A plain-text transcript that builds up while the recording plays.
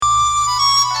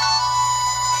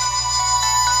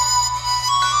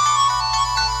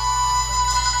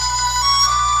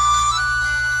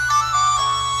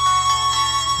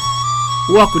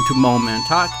Welcome to Moment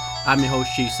Talk. I'm your host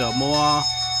Shiso Moa.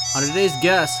 On today's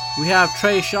guest, we have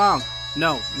Trey Xiong.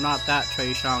 No, not that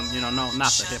Trey Xiong. No,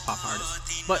 not the hip hop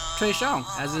artist, but Trey Xiong,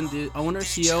 as in the owner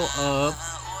CEO of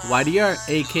YDR,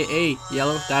 aka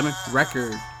Yellow Diamond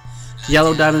Record.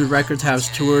 Yellow Diamond Records has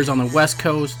tours on the West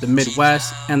Coast, the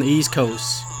Midwest, and the East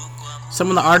Coast. Some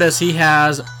of the artists he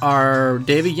has are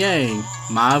David Yang,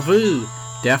 Mavu,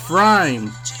 Def Rhyme,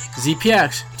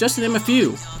 ZPX, just to name a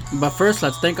few. But first,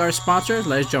 let's thank our sponsors.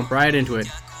 Let's jump right into it.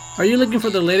 Are you looking for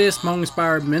the latest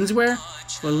Hmong-inspired menswear?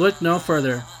 Well, look no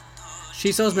further.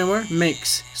 Shiso's Menswear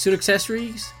makes suit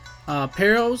accessories,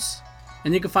 apparels,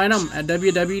 and you can find them at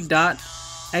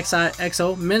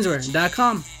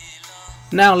www.xixomenswear.com.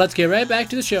 Now, let's get right back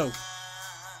to the show.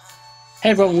 Hey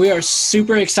everyone, we are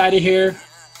super excited here.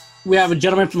 We have a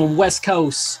gentleman from the West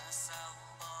Coast.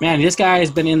 Man, this guy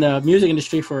has been in the music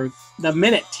industry for a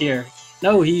minute here.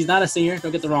 No, he's not a singer.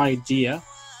 Don't get the wrong idea.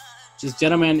 This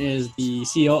gentleman is the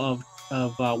CEO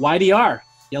of YDR,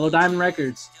 Yellow Diamond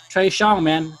Records. Trey Xiong,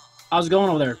 man. How's it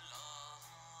going over there?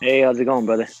 Hey, how's it going,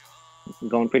 brother?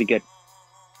 Going pretty good.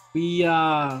 We,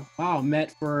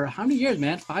 met for how many years,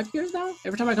 man? 5 years now?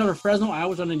 Every time I come to Fresno, I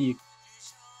always run into you.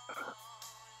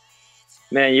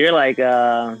 Man, you're like,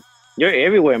 you're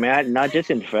everywhere, man. Not just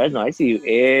in Fresno. I see you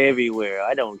everywhere.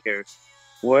 I don't care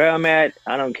where I'm at.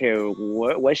 I don't care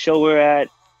what show we're at.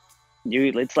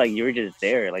 It's like you're just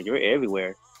there. Like you're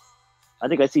everywhere. I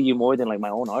think I see you more than like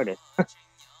my own artist.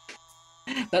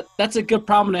 That's a good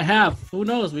problem to have. Who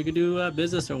knows? We could do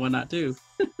business or whatnot too.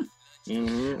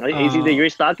 It's either you're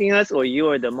stalking us or you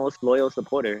are the most loyal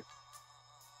supporter.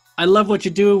 I love what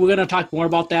you do. We're gonna talk more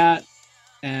about that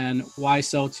and why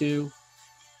so too.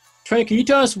 Trey, can you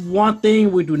tell us one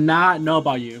thing we do not know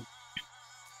about you?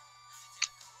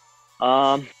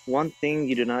 One thing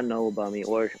you do not know about me,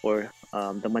 or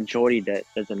the majority that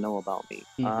doesn't know about me.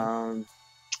 Mm-hmm.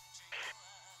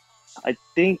 I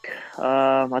think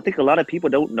a lot of people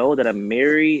don't know that I'm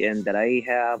married and that I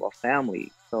have a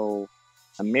family. So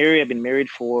I'm married. I've been married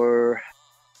for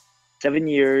 7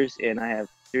 years, and I have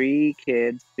three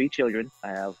kids, three children. I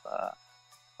have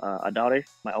a daughter.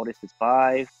 My oldest is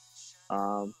 5.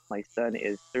 My son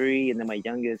is 3, and then my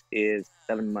youngest is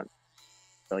 7 months.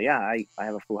 So yeah, I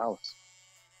have a full house.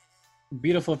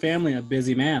 Beautiful family, a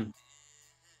busy man.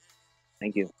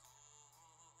 Thank you.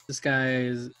 This guy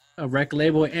is a rec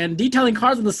label and detailing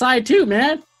cars on the side too,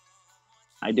 man.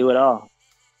 I do it all.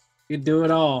 You do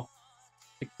it all.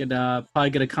 You could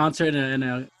probably get a concert and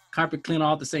a carpet clean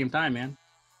all at the same time, man.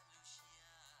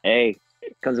 Hey,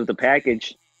 it comes with the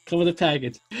package. Come with a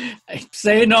package.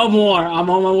 Say no more. I'm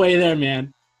on my way there,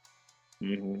 man.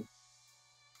 hmm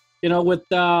With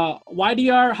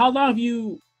YDR, how long have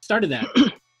you started that?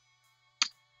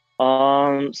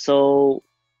 So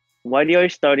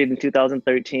YDR started in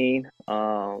 2013.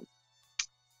 Our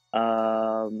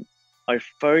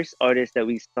first artist that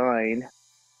we signed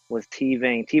was T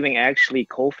Vang. T Vang actually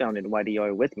co-founded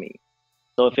YDR with me.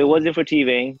 So if it wasn't for T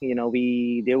Vang,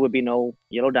 there would be no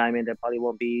Yellow Diamond. There probably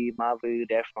won't be Mavu,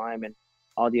 Def Rhyme, and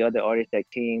all the other artists that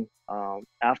came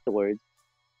afterwards.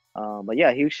 But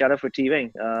yeah, huge shout out for T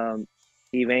Vang.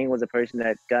 T Vang was a person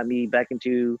that got me back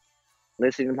into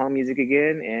listening to pop music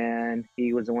again, and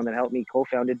he was the one that helped me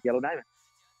co-founded Yellow Diamond.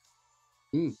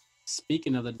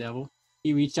 Speaking of the devil,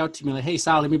 he reached out to me like, "Hey,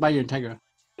 Sal, let me buy your Integra."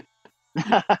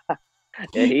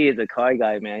 Yeah, he is a car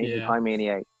guy, man. He's a Yeah. car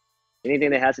maniac. Anything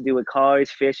that has to do with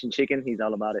cars, fish, and chicken, he's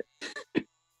all about it.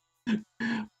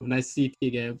 Nice to see you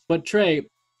again. But Trey,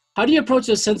 how do you approach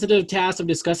the sensitive task of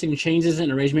discussing changes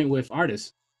in arrangement with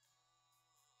artists?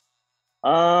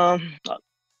 Um,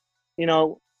 you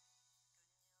know,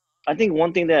 I think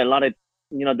one thing that a lot of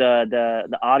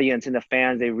the audience and the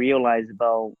fans they realize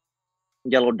about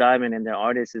Yellow Diamond and their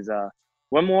artists is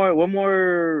we're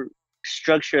more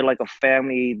structured like a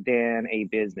family than a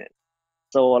business.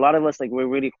 So a lot of us like we're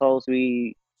really close.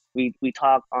 We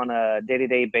talk on a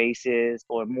day-to-day basis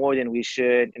or more than we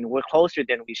should, and we're closer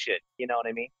than we should. You know what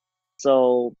I mean?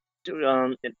 So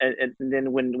and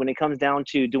then when it comes down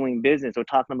to doing business or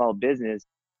talking about business,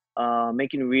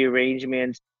 making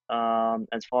rearrangements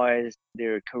as far as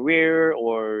their career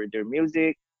or their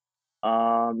music,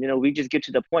 we just get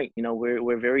to the point.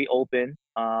 We're very open,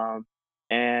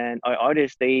 and our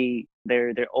artists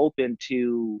they're open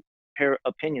to hear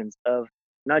opinions of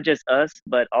not just us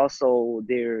but also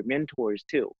their mentors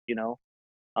too.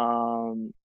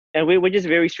 Um, and we're just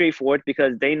very straightforward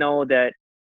because they know that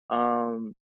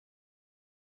um,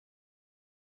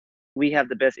 we have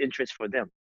the best interest for them.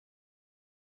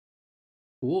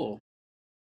 Cool.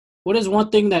 What is one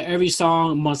thing that every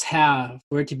song must have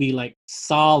for it to be like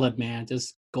solid, man,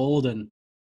 just golden?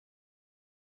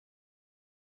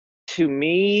 To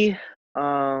me,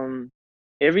 um,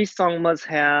 every song must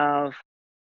have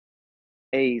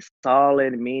a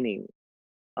solid meaning.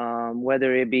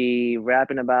 Whether it be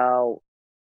rapping about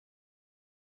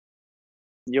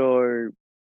your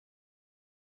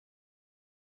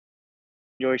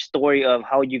your story of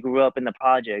how you grew up in the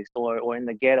projects or in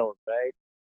the ghettos,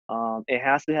 right? It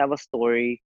has to have a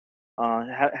story,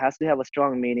 has to have a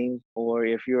strong meaning, or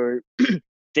if you're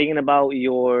thinking about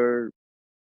your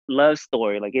love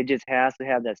story, like it just has to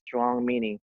have that strong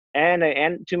meaning.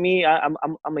 And to me, I'm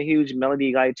a huge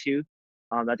melody guy too.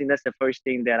 I think that's the first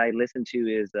thing that I listen to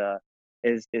is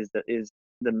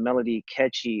the melody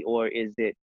catchy, or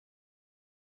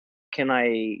can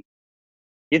I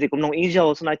is it kung easy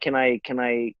so not can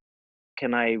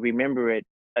I remember it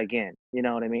again? You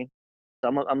know what I mean? So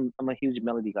I'm a huge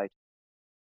melody guy.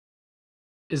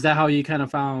 Is that how you kind of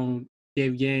found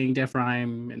Dave Yang, Def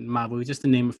Rhyme, and Mabu, just to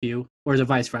name a few, or is it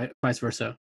vice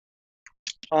versa?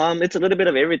 It's a little bit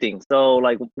of everything. So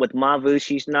like with Mavu,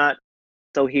 she's not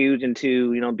so huge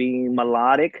into being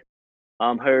melodic.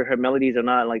 Her melodies are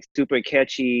not like super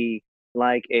catchy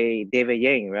like a David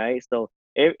Yang, right? So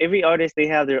every artist, they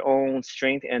have their own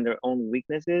strength and their own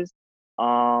weaknesses.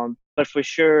 But for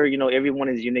sure, everyone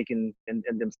is unique in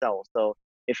themselves. So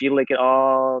if you look at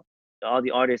all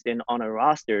the artists in on a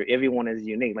roster, everyone is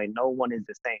unique. Like no one is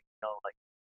the same. Like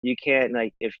you can't,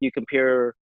 like, if you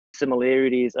compare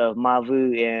similarities of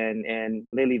Mavu and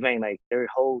Lily Vang, like they're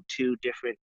whole two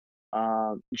different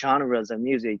genres of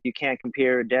music. You can't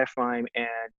compare Def Rhyme and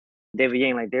David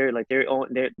Yang, like they're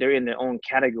they're in their own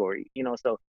category.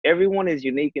 So everyone is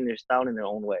unique in their style in their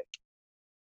own way.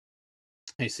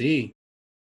 I see.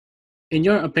 In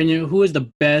your opinion, who is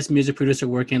the best music producer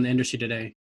working in the industry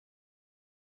today?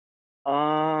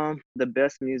 The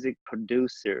best music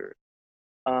producer.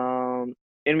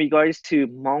 In regards to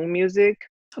Hmong music,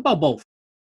 How about both?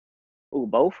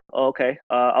 both. Oh, okay.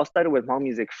 I'll start with Hmong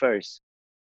music first.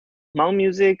 Hmong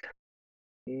music,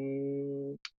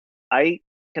 mm, I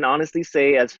can honestly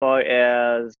say, as far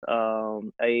as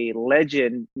a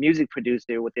legend music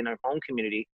producer within our home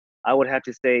community, I would have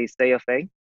to say Fei. He's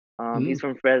Mm.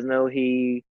 from Fresno.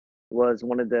 He was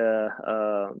one of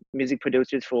the music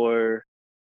producers for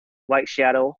White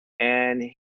Shadow, and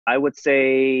I would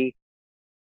say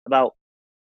about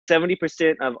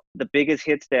 70% of the biggest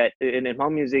hits that in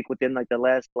home music within like the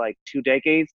last like 2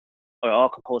 decades are all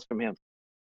composed from him.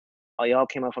 All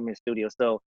came out from his studio.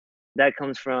 So that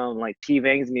comes from like T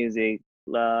Vang's music,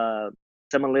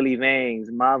 some of Lily Vang's,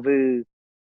 Mavu,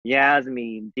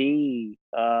 Yasmin, D,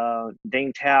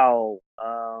 Ding Tao,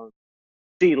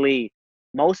 C Lee.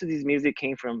 Most of these music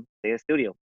came from their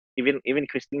studio. Even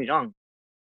Christine Zhang.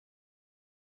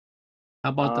 How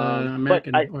about the But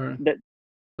American? I Or the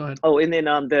go ahead. Oh, and then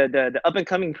the up and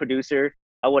coming producer,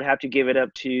 I would have to give it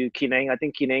up to Kinang. I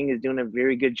think Kinang is doing a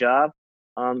very good job.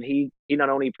 He not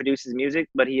only produces music,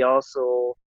 but he's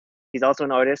also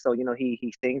an artist, so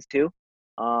he sings too.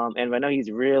 And right now he's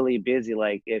really busy.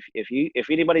 Like if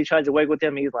anybody tries to work with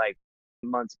him, he's like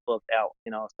months booked out.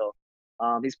 So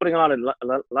he's putting on a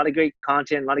lot of great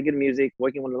content, a lot of good music,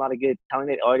 working with a lot of good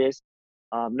talented artists.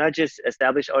 Not just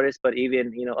established artists, but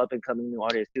even up and coming new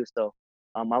artists too. So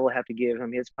I will have to give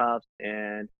him his props,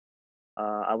 and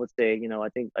I would say I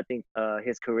think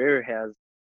his career has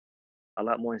a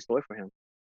lot more in store for him.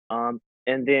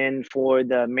 And then for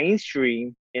the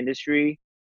mainstream industry,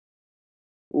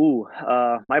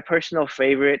 my personal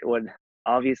favorite would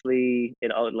obviously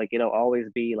it'll always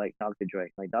be like Dr. Dre.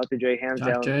 Like Dr. Dre, hands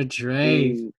down, Dr. Dre.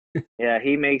 he yeah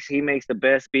he makes the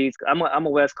best beats. I'm a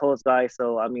West Coast guy,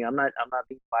 so I mean I'm not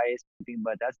being biased,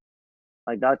 but that's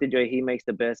like Dr. Dre. He makes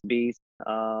the best beats.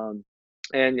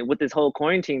 And with this whole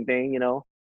quarantine thing,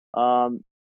 um,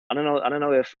 I don't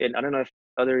know if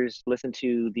others listen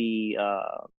to the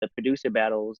producer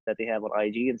battles that they have on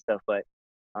IG and stuff, but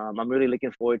I'm really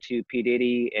looking forward to P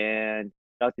Diddy and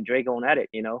Dr. Dre going at it.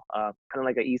 Kind of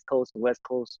like an East Coast and West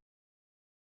Coast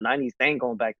 '90s thing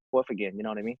going back and forth again. You know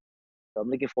what I mean? So I'm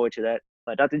looking forward to that.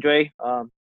 But Dr. Dre,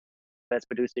 best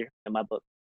producer in my book.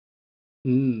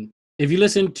 Mm. If you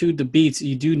listen to the beats,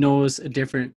 you do notice a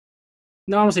different.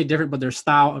 No, I don't say different, but their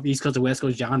style of East Coast and West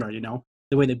Coast genre.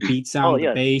 The way the beats Oh sound, the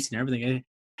yeah. bass, and everything. It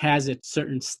has a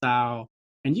certain style,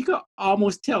 and you can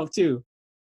almost tell too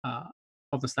uh,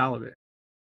 of the style of it.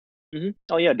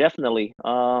 Oh yeah, definitely.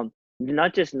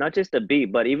 Not just the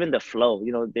beat, but even the flow.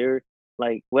 They're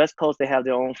like West Coast, they have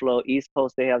their own flow. East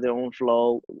Coast, they have their own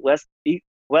flow. West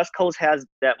Coast has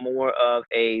that more of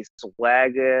a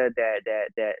swagger,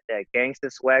 that gangster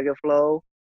swagger flow,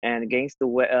 and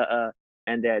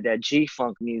and that G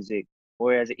funk music.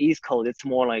 Whereas the East Coast, it's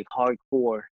more like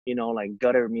hardcore. Like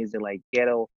gutter music, like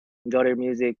ghetto. enjoy their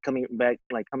music coming back,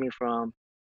 like coming from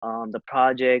the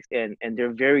projects, and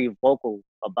they're very vocal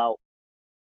about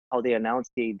how they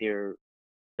enunciate their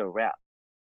rap.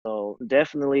 So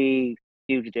definitely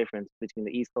huge difference between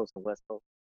the East Coast and West Coast.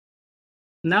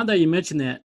 Now that you mention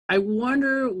that, I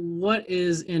wonder what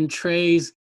is in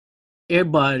Trey's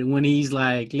earbud when he's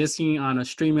like listening on a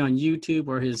streaming on YouTube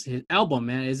or his album,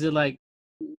 man. Is it like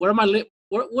what am I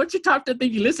what's your top 10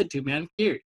 thing you listen to, man?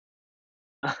 Here.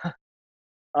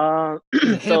 um, Is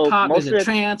it hip so hop? Is most it of the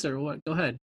trance or what? Go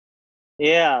ahead.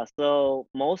 yeah, so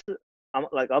I'm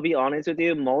like I'll be honest with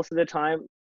you, most of the time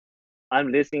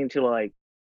I'm listening to like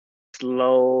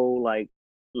slow like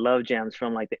love jams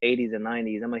from like the 80s and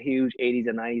 90s. I'm a huge 80s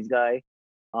and 90s guy.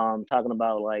 Talking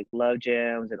about like love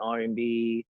jams and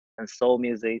R&B and soul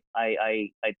music. I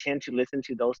tend to listen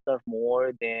to those stuff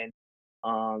more than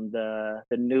the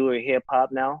newer hip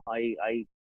hop now. I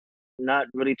not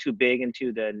really too big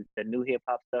into the new hip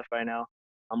hop stuff right now.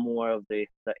 I'm more of the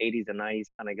 80s and 90s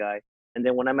kind of guy. And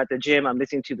then when I'm at the gym, I'm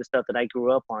listening to the stuff that I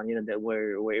grew up on, you know, that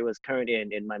where it was current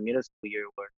in my middle school year,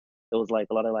 where it was like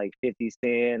a lot of like 50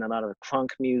 Cent, a lot of crunk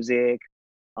music,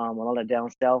 a lot of down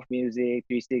south music,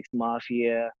 3 6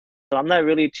 Mafia. So I'm not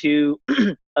really too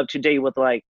up to date with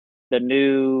like the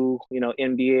new, you know,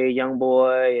 NBA Young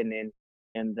Boy and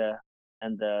the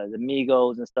the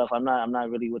Migos and stuff. I'm not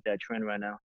really with that trend right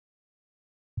now.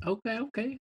 Okay,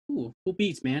 okay. Cool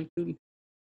beats, man. Cool.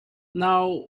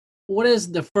 Now, what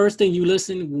is the first thing you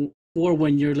listen for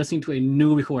when you're listening to a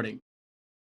new recording?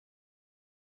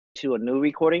 To a new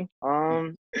recording. Yeah.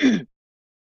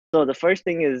 So the first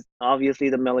thing is obviously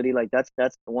the melody. Like that's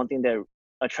the one thing that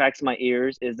attracts my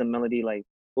ears is the melody. Like,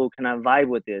 oh, can I vibe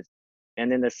with this?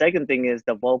 And then the second thing is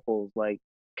the vocals. Like,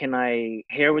 can I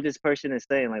hear what this person is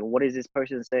saying? Like, what is this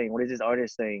person saying? What is this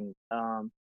artist saying? How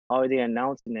are they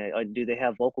announcing it? Or do they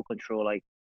have vocal control? Like,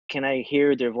 can I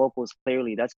hear their vocals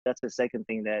clearly? That's the second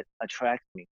thing that attracts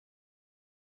me.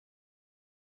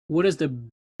 What is the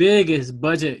biggest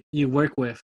budget you work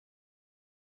with?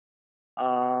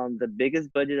 The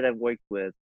biggest budget that I've worked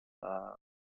with. Uh,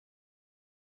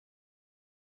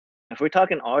 if we're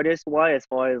talking artist wise, as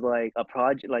far as like a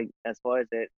project, like as far as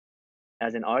it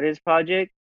as an artist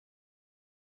project,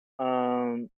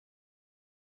 um,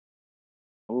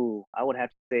 ooh, I would have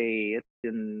to say it's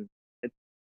in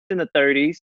the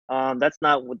 30s. That's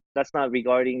not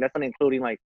regarding that's not including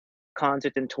like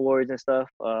concerts and tours and stuff.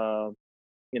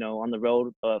 You know, on the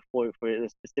road for a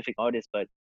specific artist, but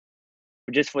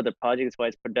just for the project as far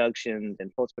as productions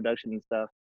and post production and stuff.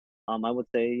 I would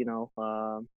say you know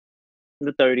in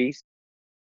the 30s.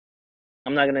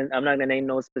 I'm not gonna name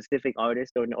no specific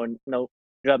artist or no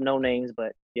drop no names,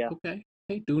 but yeah, Okay.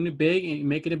 Okay, doing it big and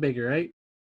making it bigger, right?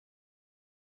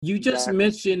 You just exactly.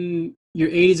 mentioned your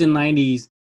 80s and 90s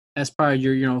as part of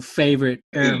your, favorite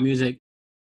era of music.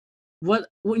 You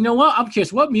know what? I'm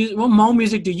curious. What more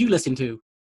music do you listen to?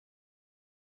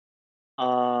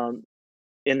 Um,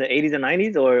 in the 80s and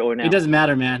 90s or It now? doesn't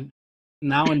matter, man.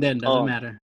 Now and then doesn't Oh,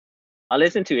 matter. I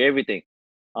listen to everything.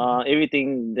 Okay.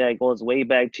 Everything that goes way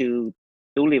back to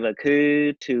Dully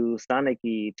to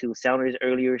Sonicy to Sounders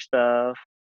earlier stuff,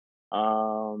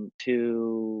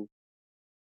 to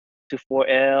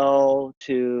 4L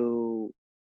to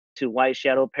White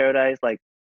Shadow Paradise. Like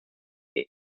it,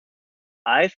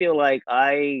 I feel like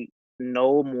I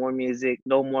know more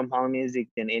Hmong music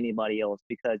than anybody else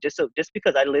because just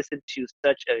because I listen to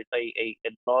such a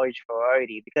large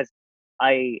variety because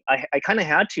I kind of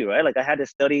had to, right? Like I had to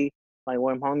study like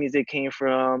where Hmong music came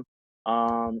from,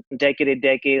 decade to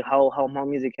decade, how Hmong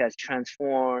music has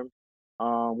transformed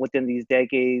within these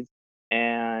decades,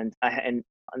 and and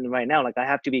right now like I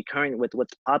have to be current with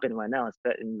what's popping right now,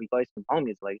 in regards to Hmong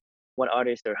music, like what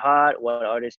artists are hot, what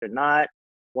artists are not,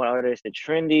 what artists are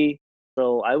trendy.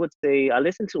 So I would say I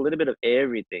listen to a little bit of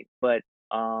everything, but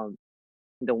um,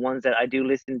 the ones that I do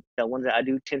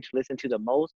tend to listen to the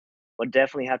most, would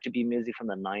definitely have to be music from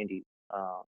the '90s.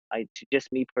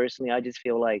 Just me personally, I just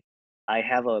feel like I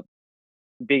have a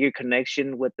bigger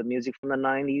connection with the music from the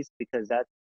 '90s because that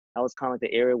was kind of like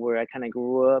the era where I kind of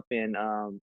grew up and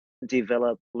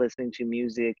developed listening to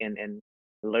music and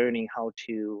learning how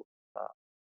to uh,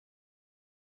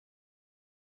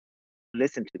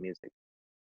 listen to music.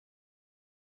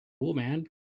 Cool, man.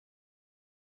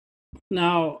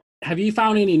 Now, have you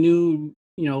found any new,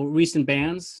 recent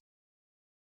bands?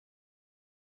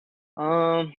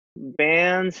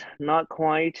 Bands, not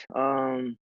quite.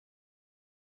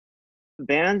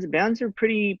 Bands are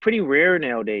pretty rare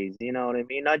nowadays. You know what I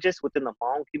mean? Not just within the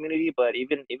Hmong community, but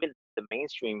even the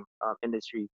mainstream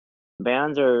industry.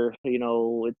 Bands are, you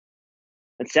know,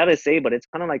 it's sad to say, but it's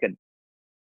kind of like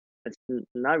a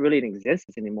not really in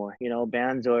existence anymore.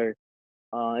 Bands are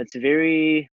it's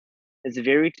very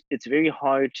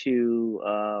hard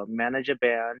to manage a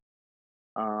band.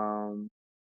 Um,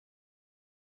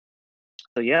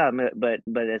 so yeah, but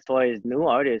as far as new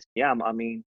artists, yeah, I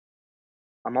mean,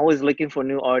 I'm always looking for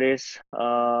new artists.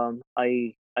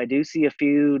 I do see a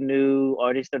few new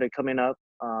artists that are coming up.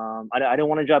 I don't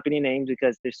want to drop any names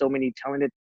because there's so many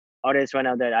talented artists right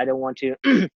now that I don't want to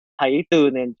hate to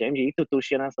and then James itu tu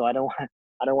siya na, so I don't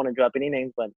want to drop any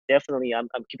names, but definitely I'm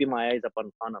keeping my eyes up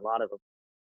on a lot of them.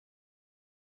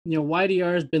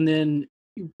 YDR has been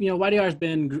YDR has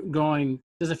been growing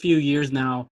just a few years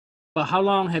now. But how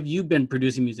long have you been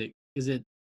producing music? Is it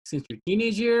since your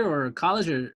teenage year or college,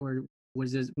 or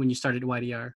was this when you started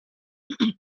YDR?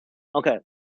 Okay,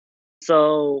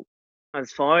 so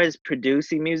as far as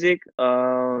producing music,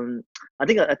 I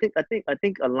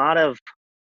think a lot of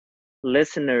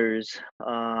listeners,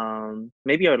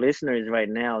 maybe our listeners right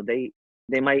now, they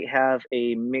might have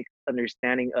a mixed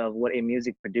understanding of what a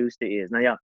music producer is. Now,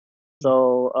 yeah.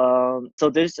 So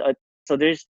there's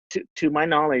to my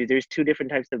knowledge, there's two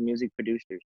different types of music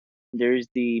producers. There's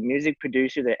the music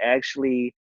producer that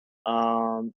actually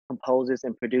composes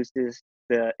and produces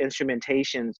the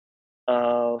instrumentations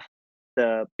of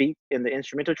the beat in the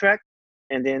instrumental track,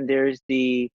 and then there's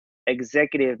the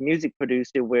executive music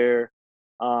producer where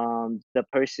the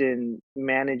person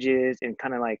manages and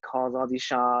kind of like calls all these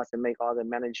shots and make all the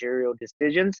managerial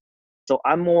decisions. So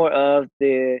I'm more of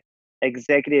the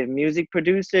executive music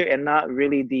producer and not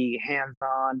really the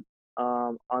hands-on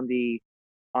on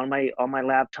my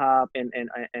laptop and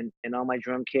on my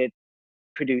drum kit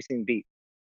producing beats.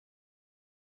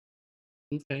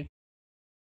 Okay.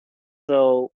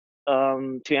 So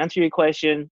to answer your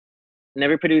question,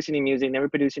 never produced any music, never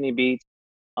produced any beats.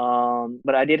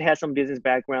 But I did have some business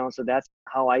background, so that's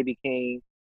how I became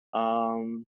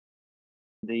um,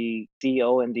 the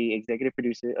CEO and the executive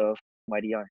producer of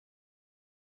YDR.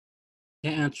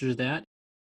 That answers that.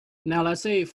 Now, let's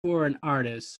say for an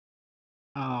artist,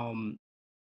 um,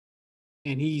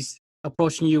 and he's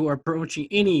approaching you or approaching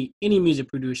any music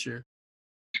producer,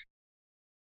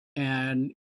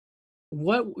 and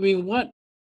what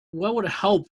would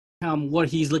help him what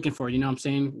he's looking for? You know what I'm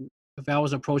saying? If I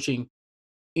was approaching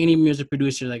any music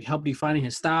producer, like help defining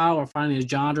his style or finding his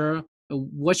genre,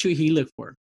 what should he look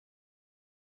for?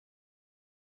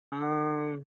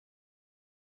 Um,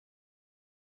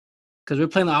 Because we're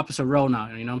playing the opposite role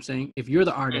now. You know what I'm saying? If you're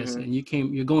the artist mhm, and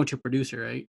you're going to a producer,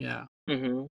 right? Yeah,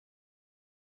 mhm.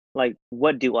 Like,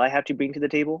 what do I have to bring to the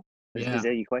table? Is yeah.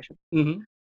 that your question? Hmm.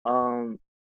 Um,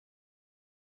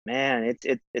 Man,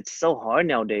 it's so hard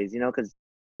nowadays, because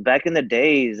back in the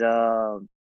days,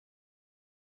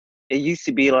 it used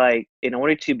to be like in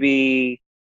order to be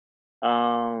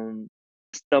um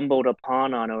stumbled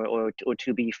upon on or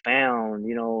to be found,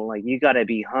 like you gotta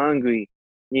be hungry,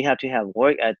 you have to have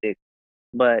work ethic,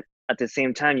 but at the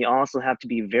same time you also have to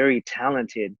be very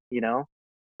talented.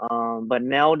 But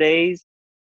nowadays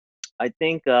I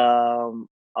think a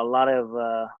lot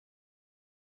of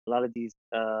these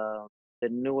the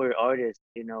newer artists,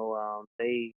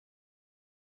 they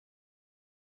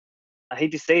I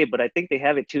hate to say it, but I think they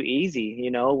have it too easy,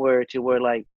 where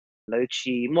like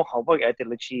你冇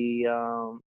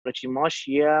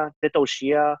學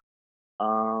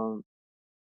um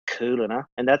cool enough,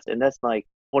 and that's like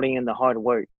putting in the hard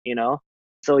work.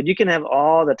 So you can have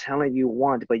all the talent you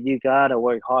want, but you gotta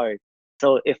work hard.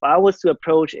 So if I was to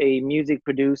approach a music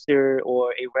producer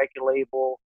or a record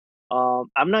label,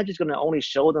 I'm not just gonna only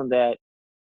show them that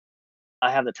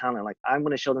I have the talent. Like I'm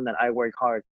gonna show them that I work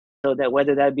hard. So that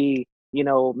whether that be,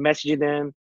 messaging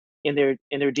them in their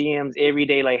DMs every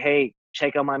day, like, hey,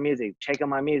 check out my music,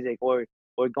 or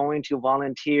going to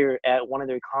volunteer at one of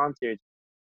their concerts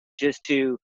just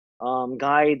to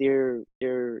guide their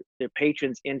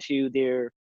patrons into their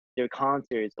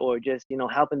concerts, or just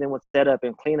helping them with setup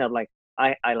and cleanup. Like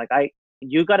I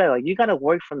you gotta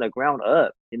work from the ground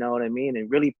up. You know what I mean? And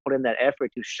really put in that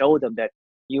effort to show them that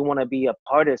you want to be a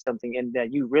part of something and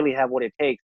that you really have what it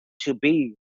takes to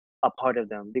be a part of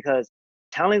them. Because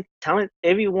talent,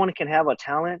 everyone can have a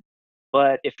talent,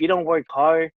 but if you don't work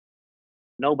hard,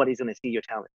 nobody's gonna see your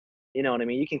talent. You know what I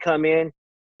mean? You can come in,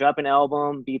 drop an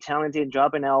album, be talented,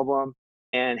 drop an album,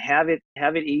 and have it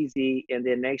easy, and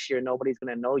then next year nobody's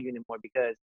gonna know you anymore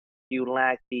because you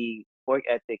lack the work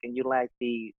ethic and you lack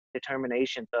the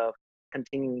determination of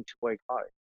continuing to work hard.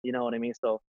 You know what I mean?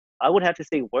 So I would have to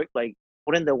say work, like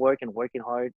put in the work and working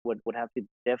hard would have to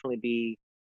definitely be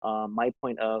my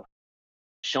point of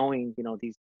showing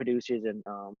these producers and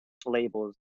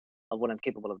labels of what I'm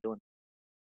capable of doing.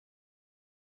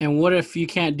 And what if you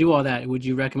can't do all that? Would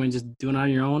you recommend just doing it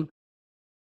on your own?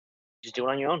 Just do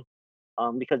it on your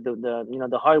own. Because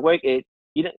the hard work, it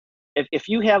you know if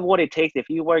you have what it takes, if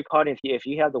you work hard, if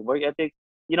you have the work ethic,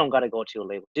 you don't gotta go to a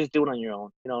label. Just do it on your own.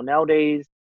 Nowadays,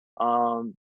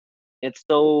 um, it's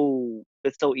so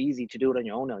easy to do it on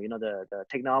your own now. The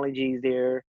technology is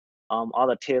there. All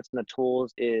the tips and the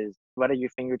tools is right at your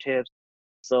fingertips.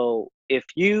 So if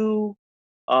you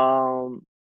um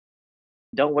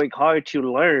don't work hard to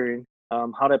learn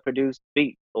how to produce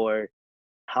beats or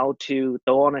how to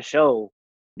throw on a show,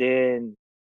 then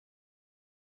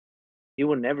you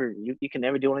can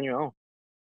never do it on your own.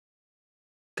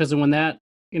 Because when that,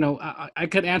 I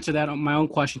could answer that on my own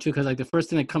question too. Because like the first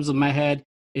thing that comes to my head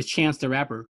is Chance the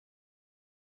Rapper.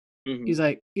 Hmm. He's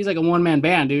like a one man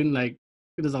band, dude. Like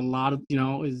there's a lot of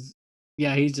is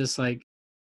yeah. He's just like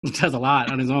he does a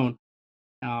lot on his own,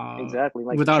 Exactly.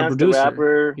 Like without a Chance the producer.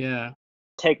 Rapper, Yeah.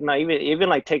 Tech Nine, even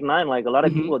like Tech Nine, like a lot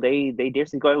of Hmm. people they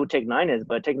disregard who Tech Nine is,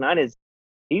 but Tech Nine is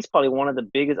he's probably one of the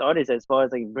biggest artists as far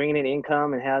as like bringing in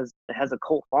income and has a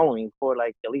cult following for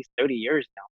like at least 30 years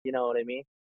now. You know what I mean?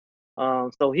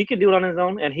 So he can do it on his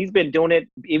own, and he's been doing it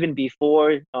even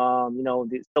before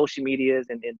the social medias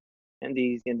and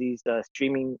these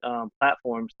streaming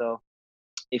platforms. So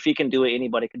if he can do it,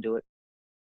 anybody can do it.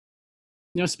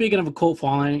 Speaking of a cult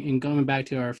following and going back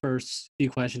to our first few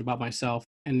questions about myself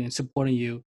and then supporting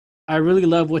you, I really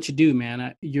love what you do,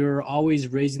 man. You're always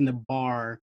raising the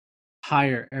bar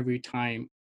higher every time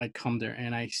I come there,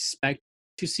 and I expect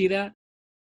to see that.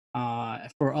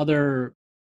 For other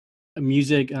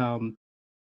music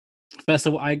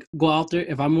festival, I go out there.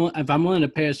 If I'm willing to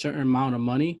pay a certain amount of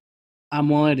money, I'm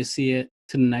willing to see it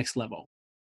to the next level,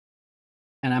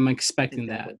 and I'm expecting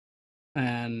that. Exactly.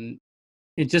 And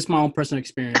it's just my own personal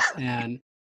experience, and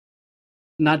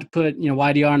not to put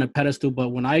YDR on a pedestal, but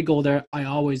when I go there, I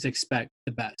always expect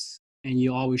the best, and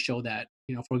you always show that.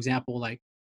 For example, like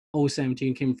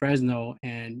 017 came Fresno,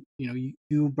 and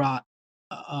you brought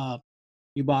uh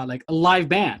you bought like a live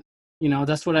band.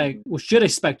 That's what I Hmm. should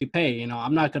expect to pay.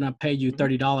 I'm not gonna pay you Hmm.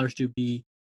 $30 to be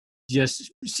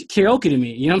just karaoke to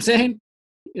me. You know what I'm saying?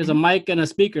 There's a Hmm. mic and a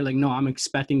speaker. Like, no, I'm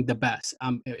expecting the best.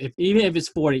 If even if it's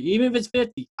 40, even if it's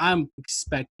 50, I'm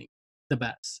expecting the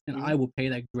best, and Hmm. I will pay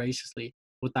that graciously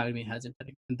without even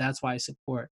hesitating. And that's why I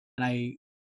support, and I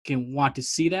can want to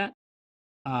see that.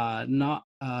 Not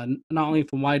only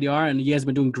from YDR, and he has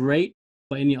been doing great,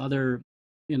 but any other,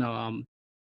 you know, um,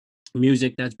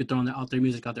 music that's been thrown out there,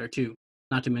 music out there too.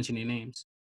 Not to mention any names,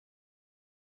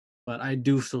 but I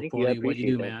do Thank you. I support you what you appreciate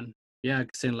do, that. man. Yeah,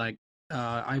 saying like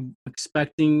I'm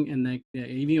expecting, and like yeah,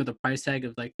 even with the price tag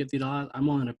of like $50, I'm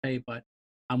willing to pay, but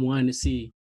I'm willing to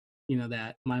see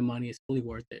that my money is fully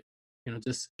worth it.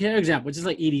 Just here example, just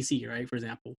like EDC, right? For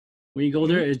example, when you go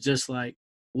there, Hmm. it's just like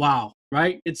wow,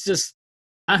 right? It's just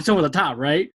I'm over the top,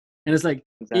 right? And it's like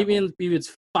Exactly. even if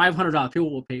it's $500,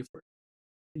 people will pay for it.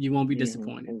 You won't be Hmm.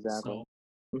 disappointed. Exactly.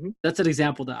 So Hmm. that's an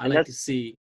example that I And like that's to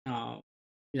see. Uh,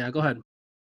 yeah, go ahead.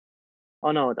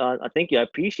 Oh no, thank you. I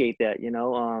appreciate that.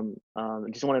 I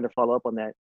just wanted to follow up on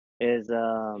that. Is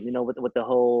with the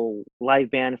whole live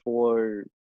band for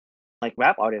like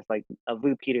rap artists like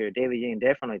Vu Peter, David Yang,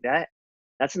 definitely like that.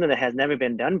 That's something that has never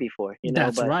been done before.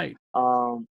 That's But right.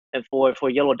 and for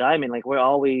Yellow Diamond, like we're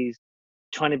always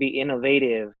trying to be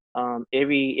innovative.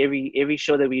 Every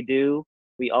show that we do,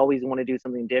 we always want to do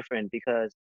something different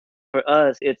because for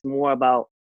us, it's more about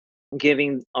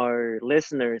giving our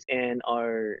listeners and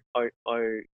our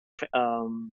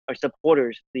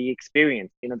supporters the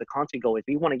experience. The concert goers,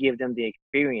 we want to give them the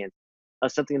experience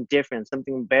of something different,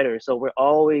 something better. So we're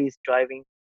always striving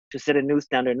to set a new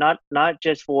standard, not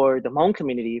just for the Hmong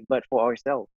community, but for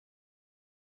ourselves.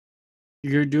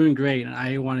 You're doing great, and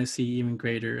I want to see even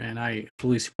greater. And I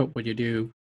fully support what you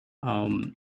do.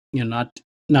 Um, not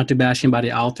to bash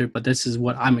anybody out there, but this is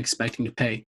what I'm expecting to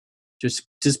pay. Just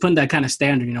putting that kind of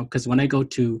standard, because when I go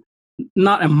to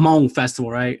not a Hmong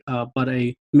festival, right, but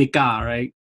a Mika,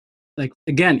 right, like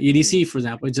again Hmm. EDC for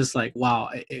example, it's just like wow.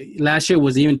 Last year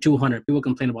was even 200. People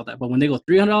complain about that, but when they go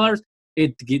 $300,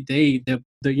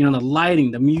 the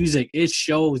lighting, the music, it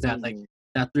shows that like Hmm.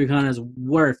 that 300 is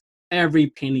worth every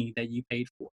penny that you paid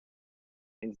for.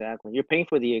 Exactly. You're paying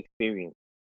for the experience.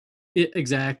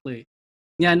 Exactly.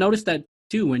 Yeah, I noticed that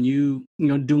too when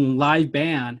doing live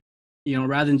band,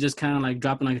 rather than just kind of like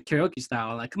dropping like a karaoke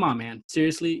style. Like, come on, man,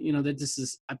 seriously, that this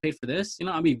is I paid for this.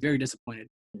 I'd be very disappointed.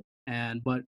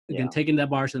 But again, Yeah. taking that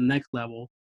bar to the next level,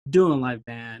 doing a live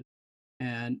band,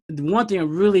 and the one thing I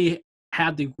really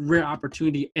had the rare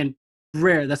opportunity and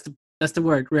rare that's the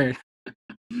word rare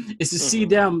is to see Hmm.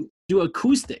 them do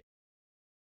acoustic.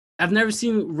 I've never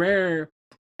seen rare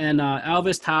and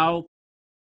Elvis Tao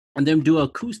and them do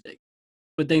acoustic.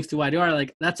 But thanks to YDR,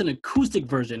 like that's an acoustic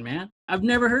version, man. I've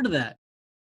never heard of that,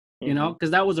 Hmm.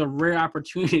 because that was a rare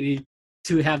opportunity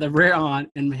to have the rare on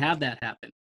and have that happen.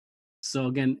 So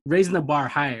again, raising the bar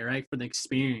higher, right, for the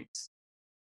experience,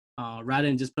 rather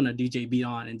than just putting a DJ beat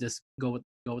on and just go with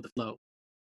the flow.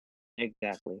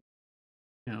 Exactly.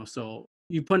 So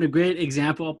you put a great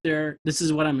example up there. This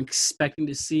is what I'm expecting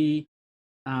to see,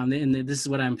 and this is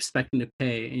what I'm expecting to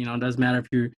pay. It doesn't matter if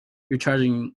you're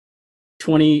charging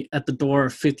 20 at the door or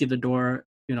 50 at the door.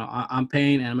 I'm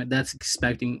paying, and that's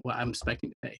expecting what I'm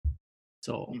expecting to pay.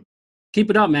 So Mm. keep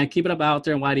it up, man. Keep it up out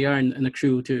there in YDR and the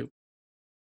crew too.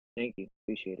 Thank you.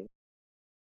 Appreciate it.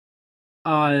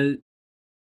 Uh,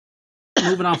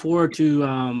 moving on forward to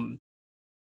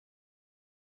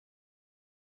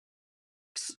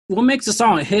what makes a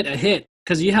song a hit?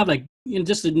 Because you have like,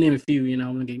 just to name a few,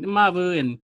 like Mavu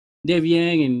and Dave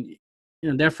Yang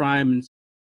and Def Rhyme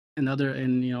and other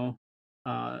and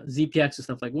ZPX and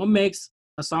stuff. Like, what makes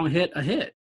a song hit a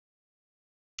hit?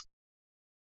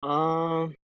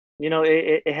 Um,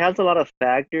 it has a lot of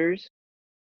factors,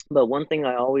 but one thing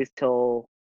I always tell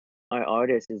our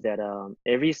artists is that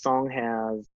every song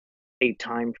has a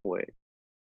time for it.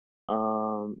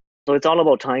 Um, so it's all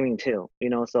about timing too,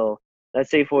 So let's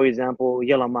say, for example,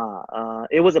 Yalama,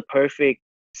 it was a perfect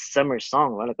summer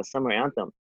song, right? Like a summer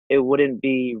anthem. It wouldn't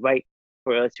be right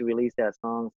for us to release that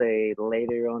song, say,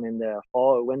 later on in the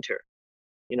fall or winter.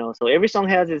 So every song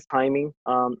has its timing.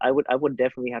 I would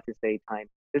definitely have to say time.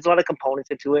 There's a lot of components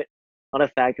into it, a lot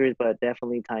of factors, but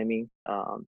definitely timing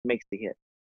makes the hit,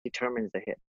 determines the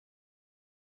hit.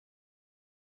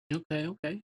 Okay,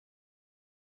 okay.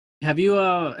 Have you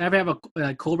ever have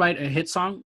a co-write a hit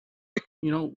song,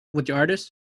 with your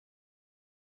artist?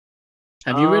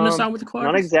 Have you written a song with a Not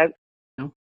co-artist? exact.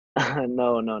 No.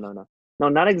 No, no, no, no, no,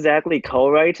 not exactly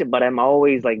co-write, but I'm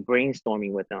always like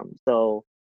brainstorming with them. So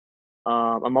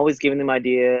I'm always giving them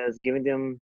ideas, giving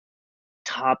them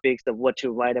topics of what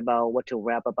to write about, what to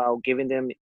rap about,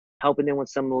 helping them with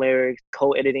some lyrics,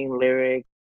 co-editing lyrics.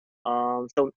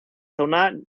 So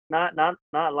not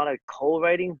a lot of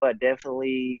co-writing, but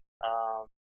definitely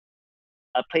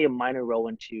I play a minor role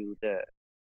into their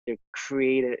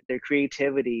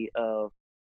creativity of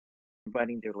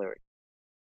writing their lyrics.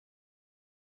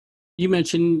 You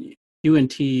mentioned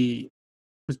UNT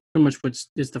was pretty much what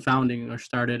is the founding or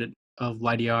started of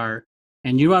YDR,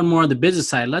 and you run more on the business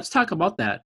side. Let's talk about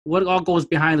that. What all goes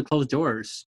behind the closed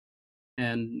doors,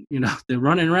 and the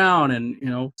running around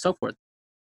and so forth.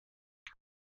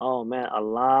 Oh man, a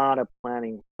lot of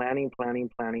planning, planning, planning,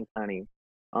 planning, planning.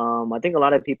 I think a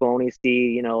lot of people only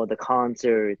see, the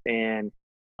concerts and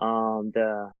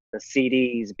the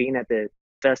CDs, being at the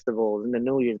festivals and the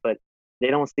New Year's, but they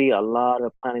don't see a lot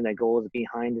of planning that goes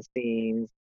behind the scenes.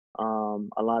 A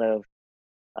lot of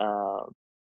uh,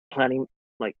 planning,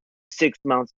 like 6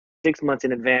 months, 6 months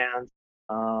in advance.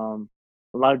 Um,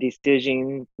 a lot of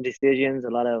decisions, a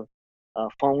lot of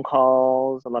phone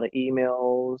calls, a lot of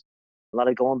emails, a lot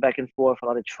of going back and forth, a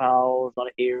lot of trials, a lot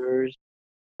of errors.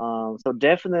 So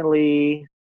definitely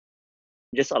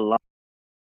just a lot.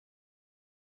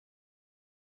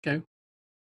 Okay,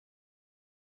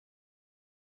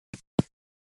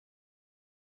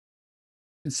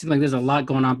 it seems like there's a lot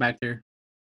going on back there.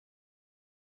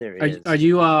 There Are is. are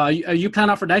you are you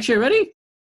planning out for next year already?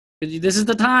 This is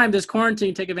the time. This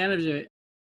quarantine, take advantage of it.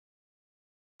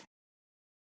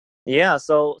 Yeah,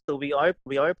 so we are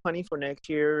planning for next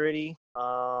year already.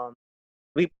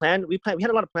 We had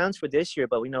a lot of plans for this year,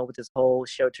 but we know with this whole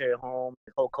shelter at home,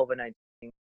 the whole COVID-19,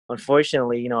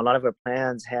 unfortunately, a lot of our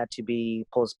plans had to be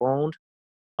postponed.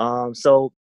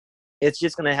 So it's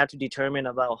just gonna have to determine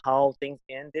about how things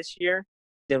end this year,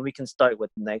 then we can start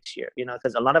with next year.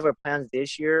 Because a lot of our plans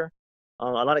this year, a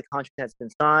lot of contract has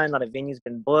been signed, a lot of venues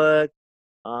been booked,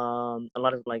 a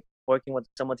lot of like working with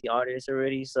some of the artists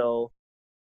already. So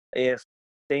if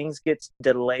things gets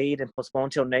delayed and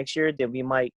postponed till next year, then we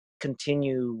might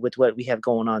continue with what we have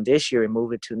going on this year and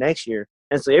move it to next year.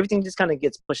 And so everything just kind of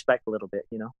gets pushed back a little bit.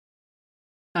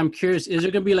 I'm curious. Is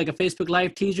there gonna be like a Facebook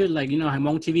Live teaser, like how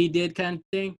Hmong TV did, kind of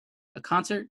thing, a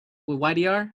concert with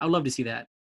YDR? I'd love to see that.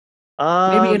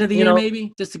 Maybe end Um, of the you year, know,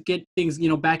 maybe just to get things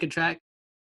back in track.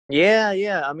 yeah,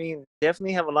 yeah. I mean,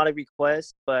 definitely have a lot of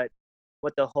requests, but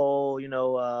with the whole,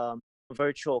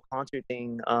 virtual concert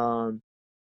thing,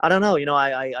 I don't know.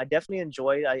 I definitely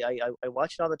enjoy it. I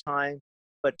watch it all the time,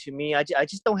 but to me, I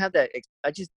just don't have that.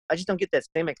 I just don't get that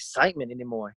same excitement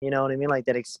anymore. You know what I mean? Like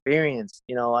that experience.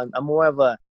 I'm more of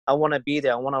a. I want to be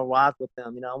there. I want to rock with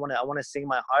them. I want to sing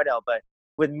my heart out. But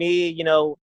with me,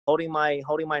 holding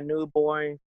my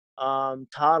newborn,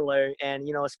 toddler and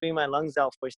scream my lungs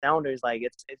out for sounders, like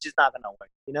it's just not gonna work.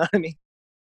 You know what I mean?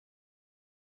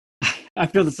 I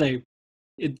feel the same.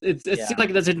 It seems like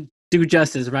it doesn't do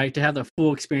justice, right? To have the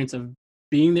full experience of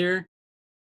being there.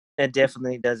 It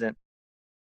definitely doesn't.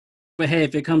 But hey,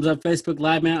 if it comes up Facebook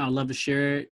Live, man, I'd love to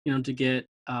share it. To get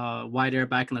Wide Air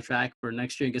back on the track for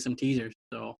next year and get some teasers.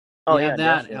 So that,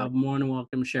 definitely. I'm more than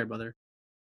welcome to share, brother.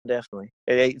 Definitely,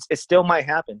 it still might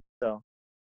happen. So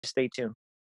stay tuned.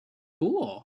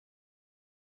 Cool.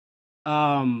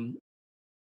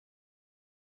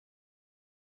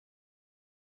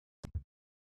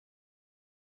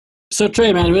 So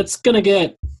Trey, man, it's gonna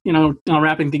get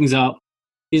wrapping things up.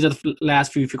 These are the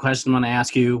last few questions I'm gonna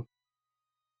ask you.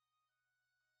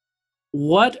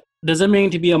 What does it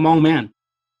mean to be a Hmong man?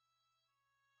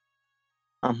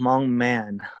 A Hmong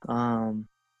man,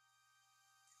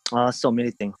 so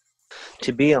many things.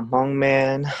 To be a Hmong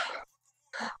man,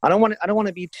 I don't want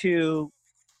to be too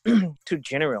too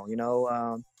general.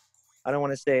 I don't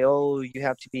want to say, oh, you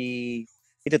have to be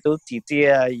or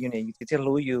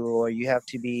you have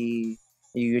to be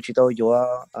I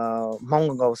don't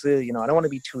want to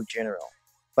be too general.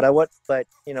 But what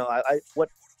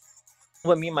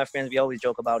me and my friends we always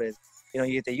joke about is,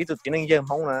 you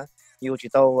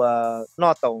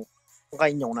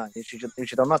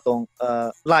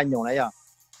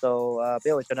so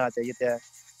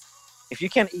if you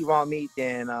can't eat raw meat,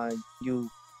 then you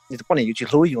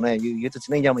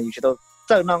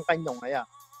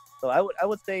so I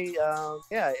would say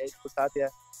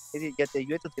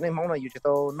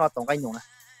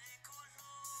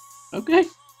Okay,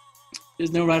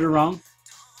 there's no right or wrong.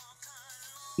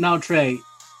 Now, Trey,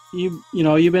 you've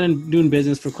been doing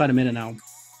business for quite a minute now.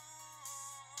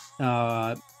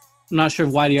 I'm not sure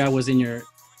if YDR was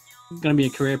gonna be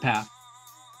a career path.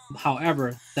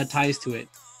 However, that ties to it.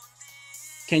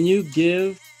 Can you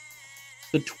give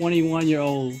the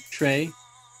 21-year-old Trey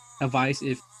advice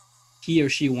if he or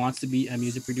she wants to be a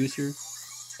music producer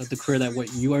of the career that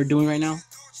what you are doing right now?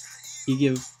 You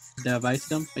give the advice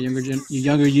to them, a younger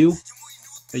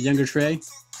Trey?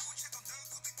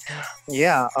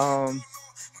 Yeah, I'll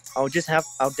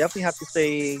definitely have to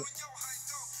say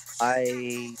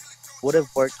I would have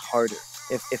worked harder.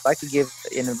 If I could give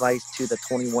an advice to the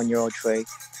 21-year-old Trey,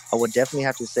 I would definitely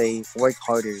have to say work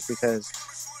harder, because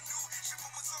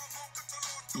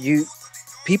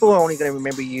people are only going to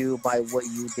remember you by what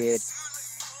you did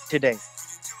today.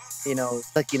 You know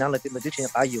what I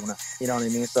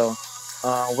mean? So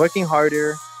working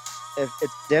harder,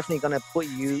 it's definitely going to put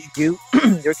you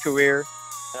your career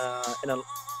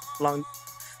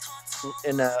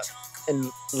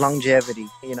in longevity.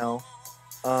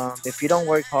 If you don't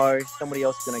work hard, somebody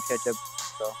else is going to catch up.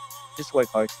 So just work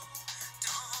hard.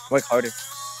 Work harder.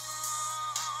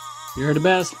 You're the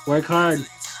best. Work hard.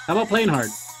 How about playing hard?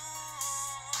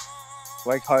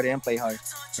 Work hard and play hard.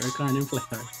 Work hard and play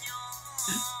hard.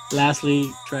 Lastly,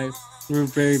 Trey, we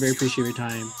very, very appreciate your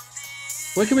time.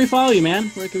 Where can we follow you, man?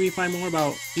 Where can we find more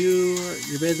about you,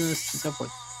 your business, and so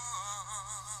forth?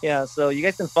 Yeah, so you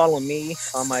guys can follow me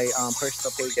on my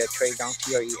personal page at Trexong,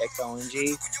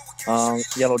 TREXLNG.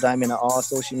 Yellow Diamond on all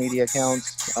social media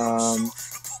accounts.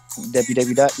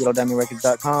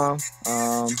 www.yellowdiamondrecords.com.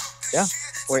 Yeah,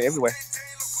 we're everywhere.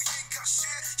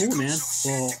 Cool, man.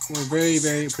 Well, we're very,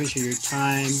 very appreciate your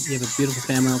time. You have a beautiful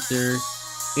family up there.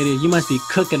 You must be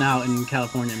cooking out in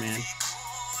California, man.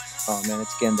 Oh, man,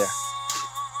 it's getting there.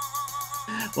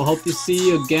 We'll hope to see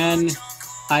you again.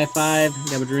 High five,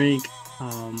 grab a drink,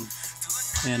 and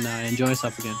enjoy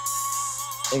yourself again.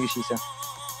 Thank you, Shisa.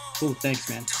 Cool, thanks,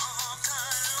 man.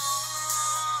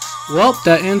 Well,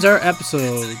 that ends our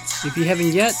episode. If you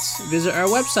haven't yet, visit our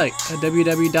website at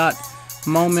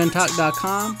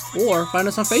www.hmongmentalk.com or find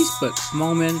us on Facebook,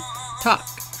 Hmong Men Talk.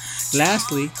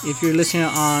 Lastly, if you're listening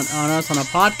on us on a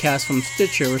podcast from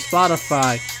Stitcher or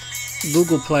Spotify,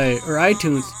 Google Play, or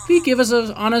iTunes, please give us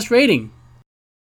an honest rating.